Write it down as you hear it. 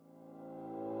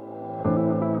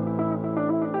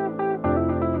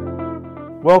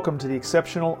Welcome to the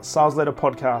Exceptional Sales Leader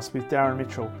Podcast with Darren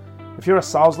Mitchell. If you're a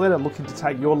sales leader looking to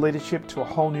take your leadership to a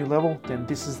whole new level, then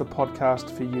this is the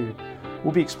podcast for you.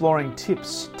 We'll be exploring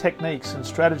tips, techniques, and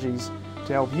strategies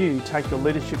to help you take your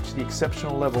leadership to the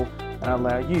exceptional level and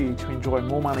allow you to enjoy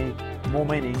more money, more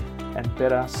meaning, and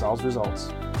better sales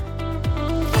results.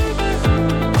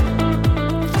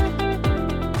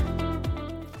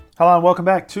 Hello and welcome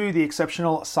back to the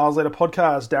Exceptional Sales Leader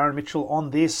Podcast. Darren Mitchell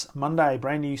on this Monday,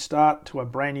 brand new start to a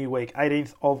brand new week,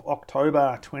 18th of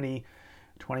October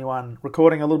 2021.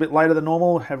 Recording a little bit later than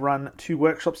normal, have run 2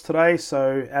 workshops today,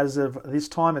 so as of this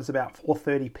time it's about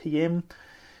 4:30 p.m.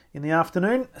 in the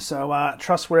afternoon. So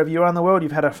trust wherever you are in the world,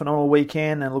 you've had a phenomenal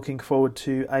weekend and looking forward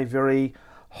to a very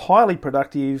highly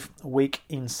productive week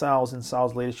in sales and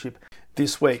sales leadership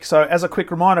this week. So as a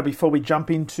quick reminder before we jump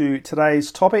into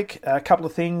today's topic, a couple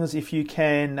of things. If you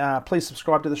can, please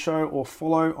subscribe to the show or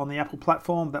follow on the Apple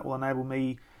platform. That will enable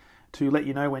me to let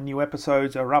you know when new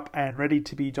episodes are up and ready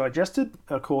to be digested.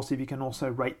 Of course, if you can also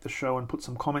rate the show and put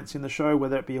some comments in the show,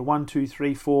 whether it be a 1, 2,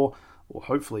 3, 4, or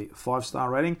hopefully a 5-star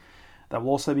rating, that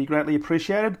will also be greatly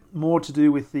appreciated. More to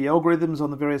do with the algorithms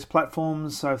on the various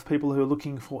platforms. So for people who are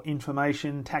looking for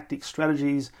information, tactics,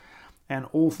 strategies, and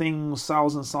all things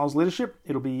sales and sales leadership,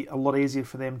 it'll be a lot easier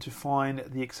for them to find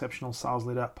the Exceptional Sales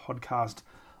Leader podcast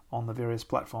on the various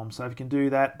platforms. So if you can do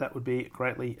that, that would be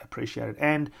greatly appreciated.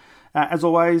 And as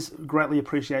always, greatly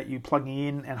appreciate you plugging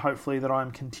in, and hopefully that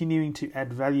I'm continuing to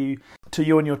add value to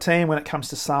you and your team when it comes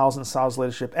to sales and sales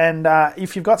leadership. And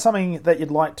if you've got something that you'd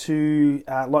like me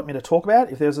to talk about,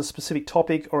 if there's a specific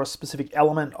topic or a specific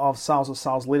element of sales or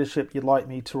sales leadership you'd like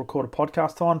me to record a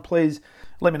podcast on, please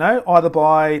let me know, either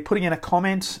by putting in a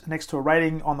comment next to a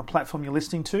rating on the platform you're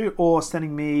listening to, or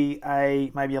sending me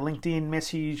maybe a LinkedIn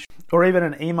message, or even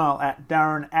an email at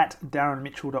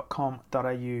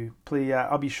darren@darrenmitchell.com.au. Please,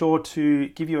 I'll be sure to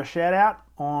give you a shout out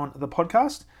on the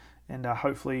podcast and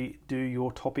hopefully do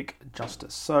your topic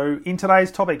justice. So in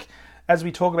today's topic, as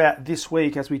we talk about this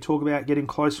week, as we talk about getting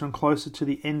closer and closer to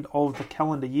the end of the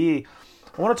calendar year,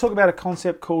 I want to talk about a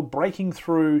concept called breaking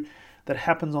through that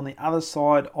happens on the other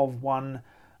side of one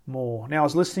more. Now, I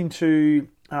was listening to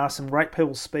some great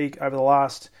people speak over the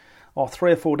last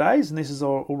 3 or 4 days, and this is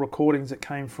all recordings that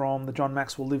came from the John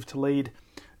Maxwell Live to Lead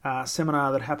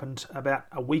seminar that happened about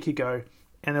a week ago.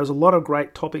 And there was a lot of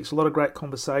great topics, a lot of great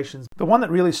conversations. The one that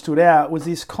really stood out was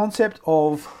this concept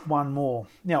of one more.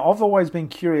 Now, I've always been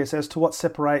curious as to what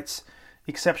separates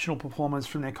exceptional performers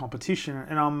from their competition,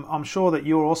 and I'm sure that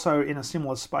you're also in a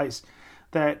similar space,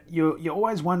 that you're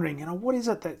always wondering, what is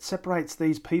it that separates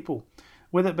these people?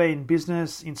 Whether it be in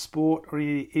business, in sport, or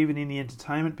even in the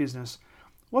entertainment business,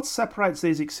 what separates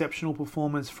these exceptional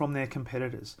performers from their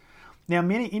competitors? Now,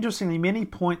 interestingly, many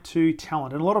point to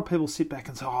talent, and a lot of people sit back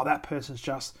and say, that person's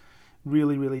just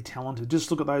really, really talented.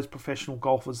 Just look at those professional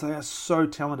golfers. They are so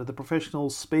talented. The professional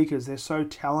speakers, they're so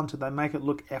talented. They make it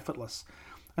look effortless.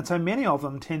 And so many of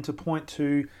them tend to point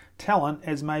to talent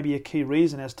as maybe a key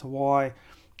reason as to why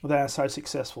they are so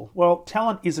successful. Well,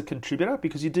 talent is a contributor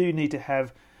because you do need to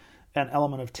have an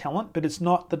element of talent, but it's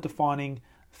not the defining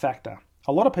factor.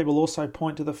 A lot of people also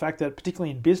point to the fact that, particularly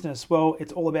in business,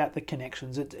 it's all about the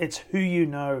connections. It's who you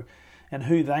know and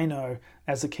who they know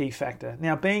as the key factor.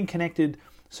 Now, being connected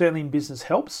certainly in business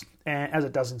helps, as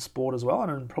it does in sport as well,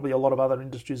 and probably a lot of other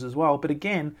industries as well. But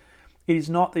again, it is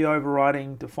not the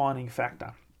overriding defining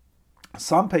factor.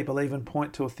 Some people even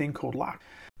point to a thing called luck.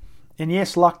 And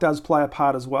yes, luck does play a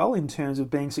part as well in terms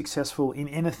of being successful in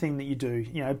anything that you do.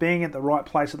 Being at the right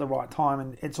place at the right time,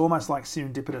 and it's almost like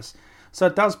serendipitous. So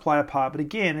it does play a part, but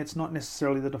again, it's not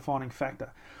necessarily the defining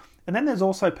factor. And then there's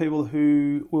also people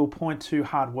who will point to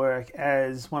hard work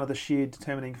as one of the sheer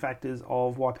determining factors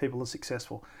of why people are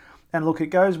successful. And look, it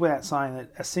goes without saying that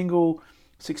a single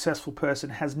successful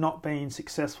person has not been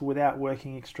successful without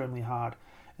working extremely hard.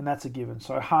 And that's a given.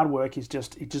 So hard work it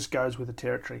just goes with the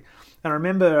territory. And I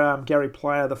remember Gary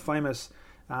Player, the famous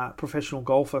professional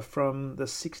golfer from the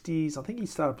 60s. I think he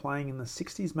started playing in the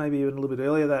 60s, maybe even a little bit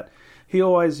earlier. That he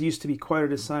always used to be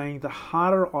quoted as saying, "The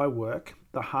harder I work,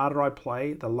 the harder I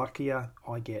play, the luckier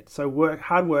I get." So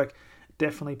hard work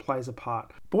definitely plays a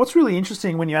part. But what's really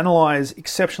interesting when you analyze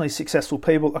exceptionally successful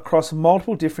people across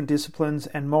multiple different disciplines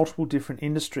and multiple different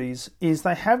industries is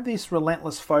they have this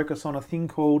relentless focus on a thing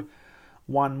called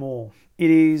one more. It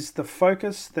is the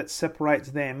focus that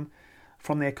separates them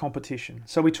from their competition.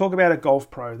 So we talk about a golf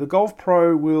pro. The golf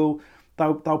pro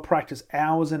they'll practice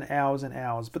hours and hours and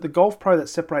hours, but the golf pro that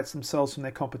separates themselves from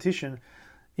their competition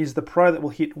is the pro that will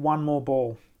hit one more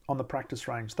ball on the practice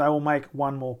range. They will make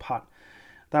one more putt.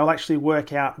 They'll actually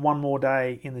work out one more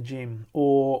day in the gym,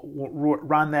 or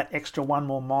run that extra one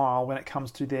more mile when it comes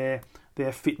to their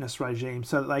their fitness regime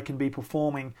so that they can be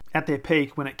performing at their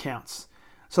peak when it counts.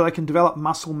 So they can develop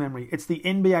muscle memory. It's the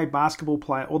NBA basketball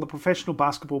player or the professional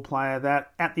basketball player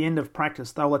that at the end of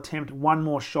practice, they'll attempt one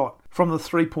more shot from the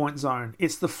 3-point zone.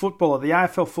 It's the footballer, the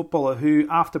AFL footballer, who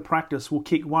after practice will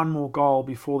kick one more goal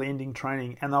before the ending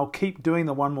training, and they'll keep doing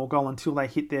the one more goal until they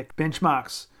hit their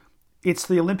benchmarks. It's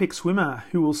the Olympic swimmer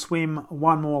who will swim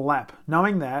one more lap,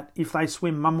 knowing that if they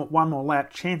swim one more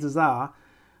lap, chances are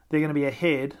they're going to be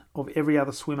ahead of every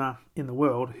other swimmer in the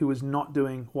world who is not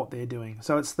doing what they're doing.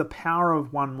 So it's the power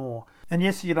of one more. And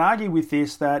yes, you could argue with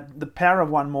this that the power of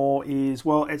one more is,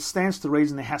 well, it stands to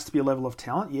reason there has to be a level of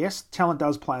talent. Yes, talent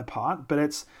does play a part, but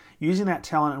it's using that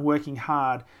talent and working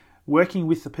hard, working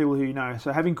with the people who you know.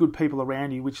 So having good people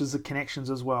around you, which is the connections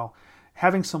as well.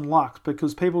 Having some luck,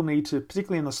 because people need to,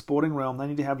 particularly in the sporting realm, they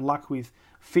need to have luck with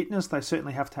fitness. They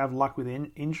certainly have to have luck with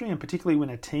injury, and particularly when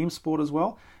a team sport as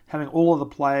well, having all of the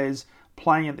players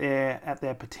playing at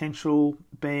their potential,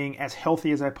 being as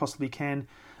healthy as they possibly can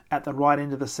at the right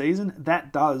end of the season,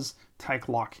 that does take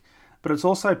luck. But it's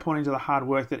also pointing to the hard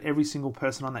work that every single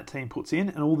person on that team puts in,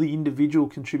 and all the individual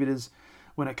contributors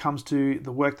when it comes to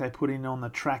the work they put in on the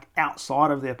track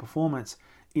outside of their performance.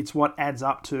 It's what adds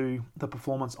up to the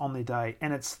performance on their day.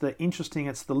 And it's the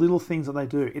little things that they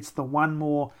do. It's the one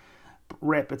more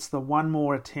rep, it's the one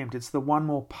more attempt, it's the one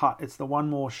more putt, it's the one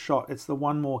more shot, it's the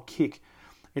one more kick,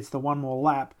 it's the one more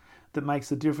lap that makes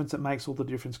the difference, that makes all the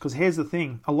difference. Because here's the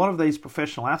thing, a lot of these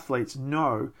professional athletes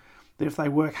know that if they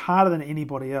work harder than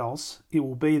anybody else, it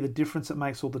will be the difference that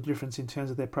makes all the difference in terms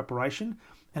of their preparation.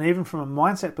 And even from a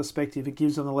mindset perspective, it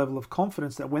gives them the level of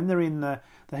confidence that when they're in the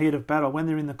heat of battle, when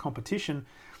they're in the competition,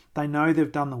 they know they've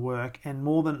done the work, and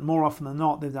more often than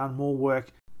not, they've done more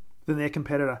work than their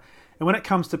competitor. And when it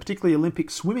comes to particularly Olympic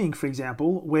swimming, for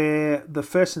example, where the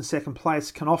first and second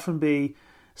place can often be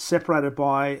separated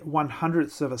by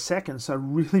 1/100th of a second, so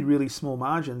really, really small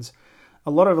margins,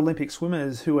 a lot of Olympic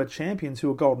swimmers who are champions,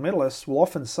 who are gold medalists, will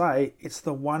often say it's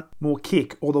the one more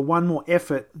kick or the one more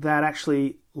effort that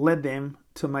actually led them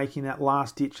to making that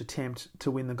last-ditch attempt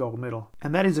to win the gold medal.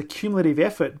 And that is a cumulative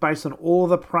effort based on all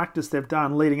the practice they've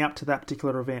done leading up to that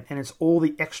particular event. And it's all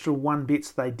the extra one bits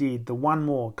they did, the one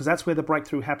more, because that's where the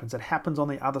breakthrough happens. It happens on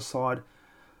the other side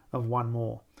of one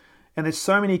more. And there's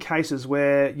so many cases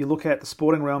where you look at the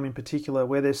sporting realm in particular,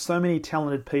 where there's so many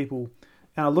talented people.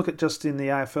 And I look at just in the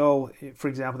AFL, for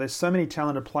example, there's so many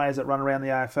talented players that run around the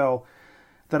AFL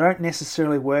that don't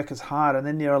necessarily work as hard. And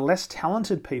then there are less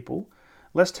talented people,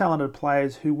 less talented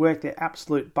players who work their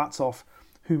absolute butts off,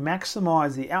 who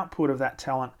maximise the output of that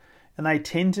talent, and they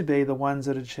tend to be the ones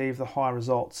that achieve the high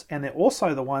results. And they're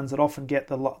also the ones that often get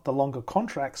the longer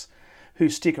contracts, who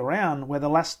stick around, where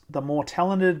the more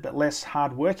talented but less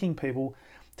hard-working people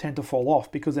tend to fall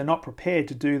off because they're not prepared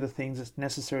to do the things that's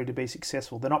necessary to be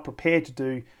successful. They're not prepared to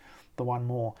do the one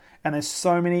more. And there's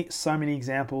so many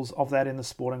examples of that in the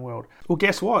sporting world. Well,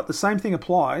 guess what? The same thing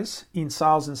applies in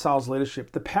sales and sales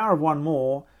leadership. The power of one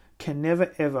more can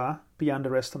never, ever be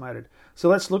underestimated. So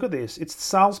let's look at this. It's the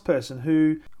salesperson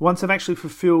who, once they've actually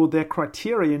fulfilled their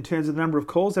criteria in terms of the number of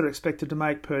calls they're expected to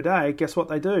make per day, guess what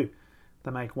they do?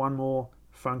 They make one more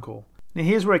phone call. Now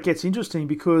here's where it gets interesting,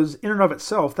 because in and of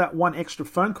itself, that one extra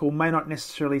phone call may not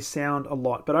necessarily sound a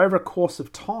lot, but over a course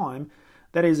of time,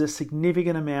 that is a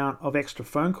significant amount of extra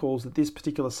phone calls that this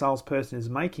particular salesperson is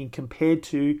making compared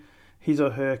to his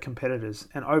or her competitors.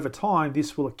 And over time,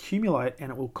 this will accumulate and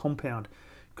it will compound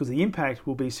because the impact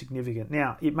will be significant.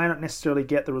 Now, it may not necessarily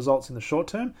get the results in the short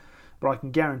term, but I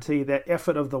can guarantee that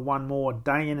effort of the one more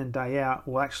day in and day out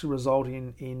will actually result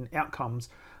in outcomes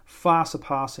far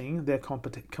surpassing their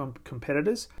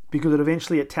competitors, because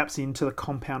it taps into the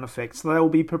compound effect. So they will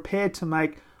be prepared to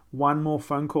make one more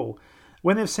phone call.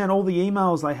 When they've sent all the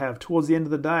emails they have towards the end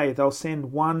of the day, they'll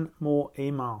send one more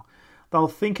email. They'll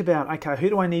think about, okay, who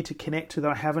do I need to connect to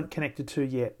that I haven't connected to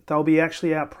yet? They'll be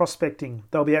actually out prospecting.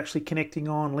 They'll be actually connecting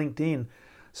on LinkedIn.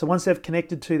 So once they've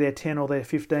connected to their 10 or their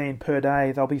 15 per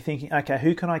day, they'll be thinking, okay,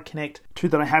 who can I connect to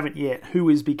that I haven't yet?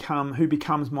 Who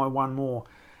becomes my one more?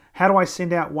 How do I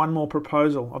send out one more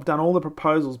proposal? I've done all the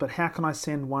proposals, but how can I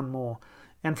send one more?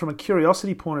 And from a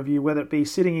curiosity point of view, whether it be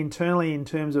sitting internally in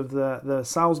terms of the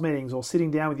sales meetings, or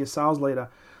sitting down with your sales leader,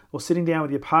 or sitting down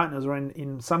with your partners, or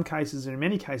in some cases, in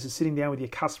many cases, sitting down with your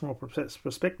customer or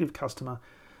prospective customer,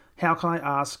 how can I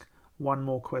ask one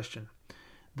more question?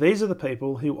 These are the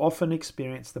people who often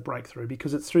experience the breakthrough,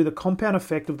 because it's through the compound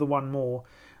effect of the one more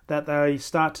that they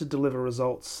start to deliver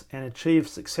results and achieve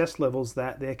success levels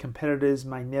that their competitors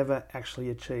may never actually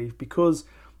achieve, because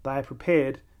they are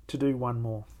prepared to do one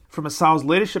more. From a sales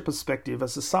leadership perspective,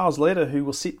 as a sales leader who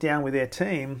will sit down with their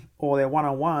team or their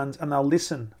one-on-ones and they'll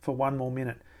listen for one more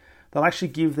minute. They'll actually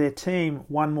give their team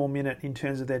 1 more minute in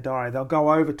terms of their diary. They'll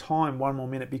go over time 1 more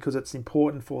minute because it's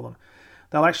important for them.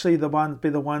 They'll actually be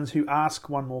the ones who ask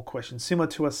 1 more question, similar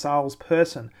to a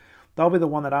salesperson. They'll be the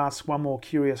one that asks 1 more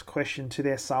curious question to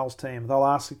their sales team. They'll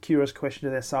ask a curious question to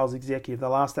their sales executive.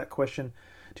 They'll ask that question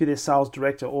to their sales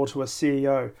director or to a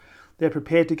CEO. They're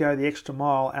prepared to go the extra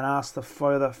mile and ask the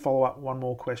further follow-up 1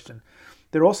 more question.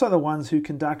 They're also the ones who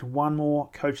conduct 1 more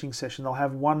coaching session. They'll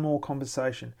have 1 more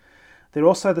conversation. They're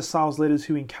also the sales leaders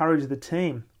who encourage the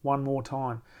team 1 more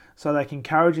time. So they can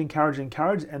encourage,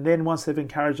 and then once they've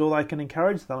encouraged all they can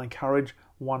encourage, they'll encourage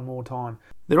 1 more time.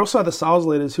 They're also the sales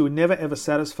leaders who are never ever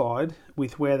satisfied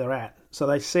with where they're at. So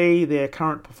they see their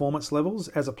current performance levels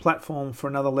as a platform for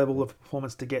another level of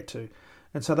performance to get to.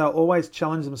 And so they'll always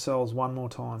challenge themselves 1 more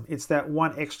time. It's that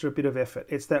 1 extra bit of effort.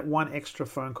 It's that 1 extra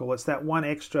phone call. It's that 1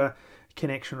 extra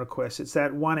connection request. It's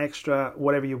that 1 extra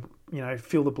whatever you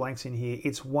fill the blanks in here.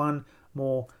 It's 1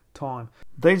 more time.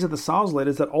 These are the sales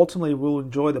leaders that ultimately will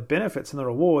enjoy the benefits and the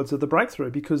rewards of the breakthrough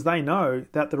because they know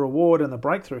that the reward and the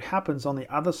breakthrough happens on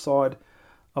the other side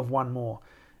of 1 more.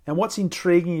 And what's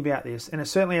intriguing about this, and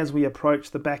certainly as we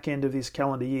approach the back end of this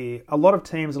calendar year, a lot of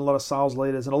teams and a lot of sales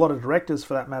leaders and a lot of directors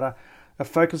for that matter are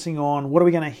focusing on what are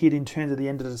we going to hit in terms of the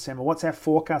end of December? What's our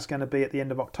forecast going to be at the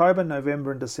end of October,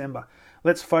 November and December?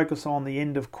 Let's focus on the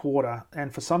end of quarter.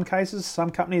 And for some cases, some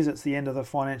companies, it's the end of the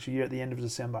financial year at the end of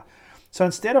December. So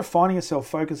instead of finding yourself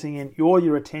focusing in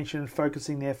your attention,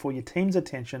 focusing therefore your team's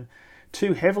attention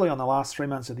too heavily on the last 3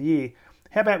 months of the year,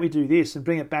 how about we do this and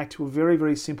bring it back to a very,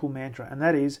 very simple mantra, and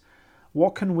that is,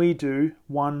 what can we do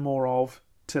 1 more of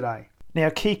today? Now,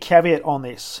 key caveat on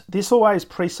this always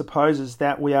presupposes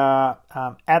that we are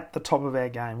at the top of our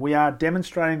game. We are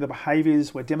demonstrating the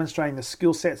behaviors, we're demonstrating the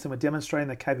skill sets, and we're demonstrating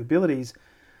the capabilities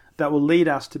that will lead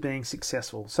us to being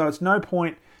successful. So it's no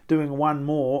point doing 1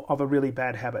 more of a really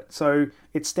bad habit. So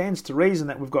it stands to reason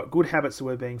that we've got good habits that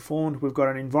we're being formed, we've got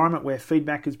an environment where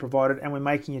feedback is provided, and we're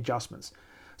making adjustments.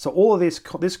 So all of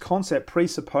this concept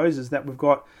presupposes that we've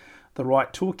got the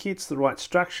right toolkits, the right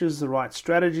structures, the right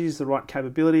strategies, the right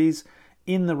capabilities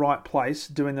in the right place,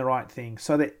 doing the right thing.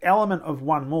 So the element of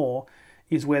 1 more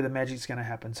is where the magic's going to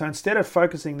happen. So instead of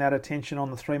focusing that attention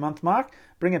on the 3-month mark,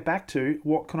 bring it back to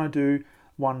what can I do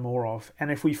 1 more of?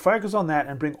 And if we focus on that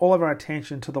and bring all of our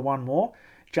attention to the 1 more,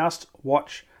 just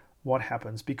watch what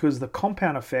happens, because the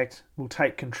compound effect will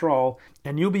take control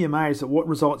and you'll be amazed at what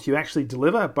results you actually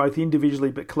deliver, both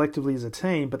individually but collectively as a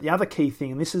team. But the other key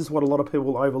thing, and this is what a lot of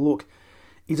people overlook,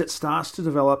 is it starts to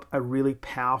develop a really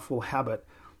powerful habit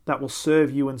that will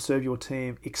serve you and serve your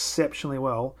team exceptionally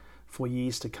well for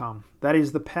years to come. That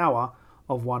is the power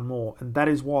of 1 more. And that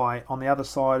is why on the other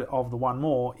side of the 1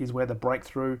 more is where the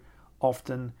breakthrough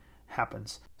often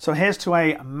happens. So here's to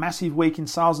a massive week in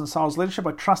sales and sales leadership.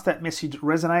 I trust that message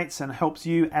resonates and helps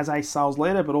you as a sales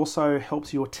leader, but also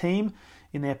helps your team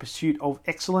in their pursuit of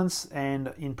excellence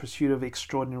and in pursuit of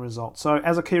extraordinary results. So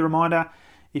as a key reminder,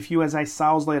 if you as a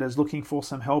sales leader is looking for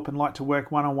some help and like to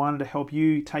work one-on-one to help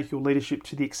you take your leadership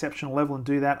to the exceptional level and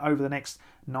do that over the next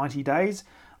 90 days,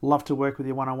 love to work with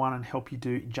you one-on-one and help you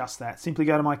do just that. Simply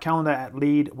go to my calendar at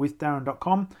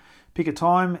leadwithdarren.com, pick a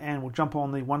time and we'll jump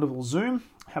on the wonderful Zoom,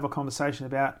 have a conversation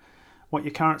about what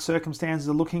your current circumstances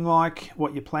are looking like,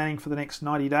 what you're planning for the next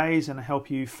 90 days, and help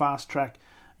you fast track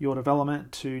your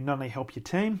development to not only help your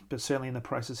team, but certainly in the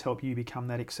process help you become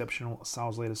that exceptional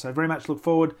sales leader. So very much look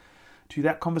forward to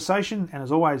that conversation, and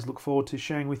as always, look forward to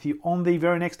sharing with you on the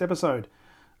very next episode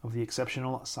of the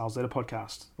Exceptional Sales Leader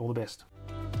Podcast. All the best.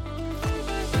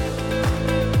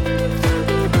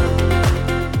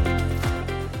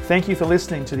 Thank you for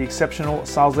listening to the Exceptional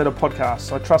Sales Leader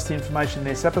Podcast. I trust the information in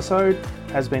this episode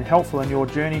has been helpful in your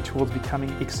journey towards becoming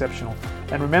exceptional.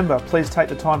 And remember, please take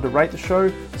the time to rate the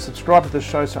show, subscribe to the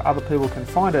show so other people can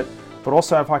find it, but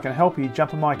also if I can help you,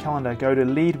 jump on my calendar, go to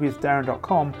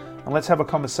leadwithdarren.com and let's have a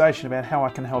conversation about how I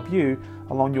can help you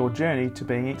along your journey to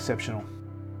being exceptional.